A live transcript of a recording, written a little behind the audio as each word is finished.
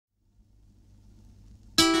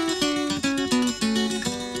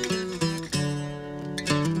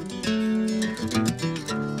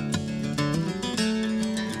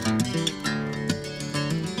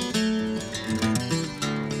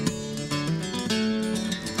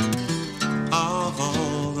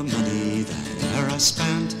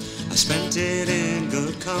I spent it in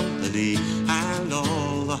good company, and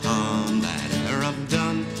all the harm that e'er I've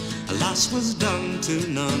done, alas, was done to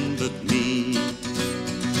none but me.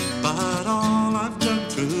 But all I've done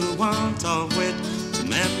through want of wit, to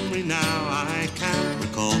memory now I can't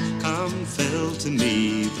recall. Come fill to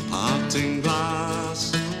me the parting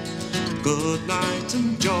glass. Good night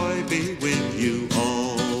and joy be with you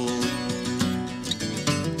all.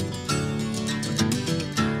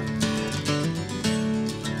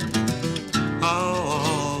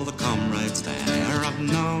 All the comrades that e'er I've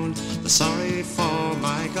known, they're sorry for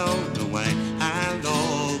my going away, and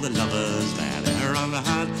all the lovers that e'er I've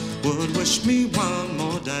had would wish me one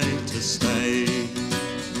more day to stay.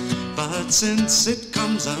 But since it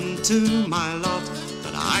comes unto my lot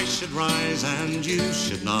that I should rise and you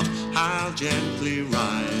should not, I'll gently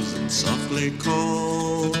rise and softly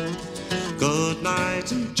call. Good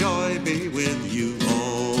night and joy be with you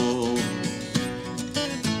all.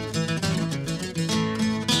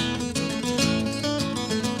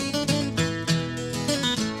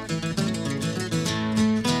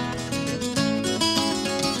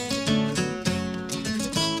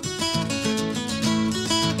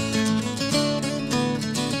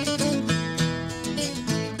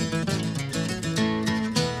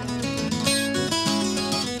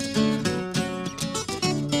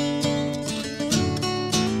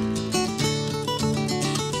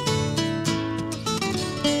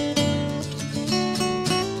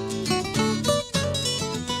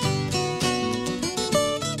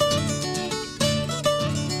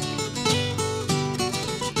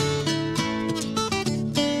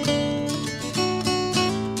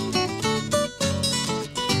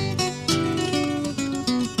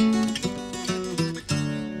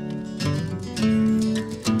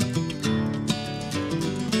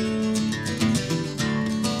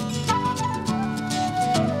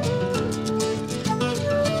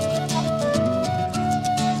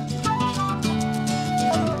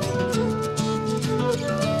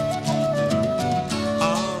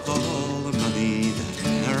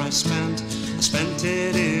 I spent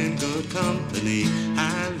it in good company,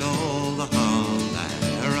 and all the harm that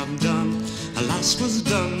e'er I've done, alas, was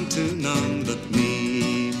done to none but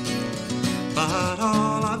me. But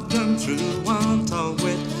all I've done through want of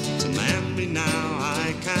wit, to memory now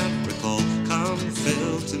I can't recall. Come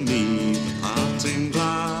fill to me the parting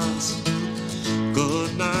glass.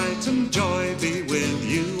 Good night and joy be with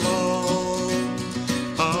you all.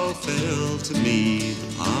 Oh, fill to me the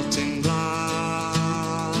parting glass.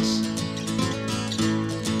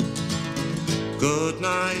 Good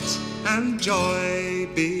night and joy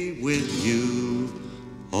be with you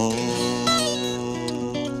all.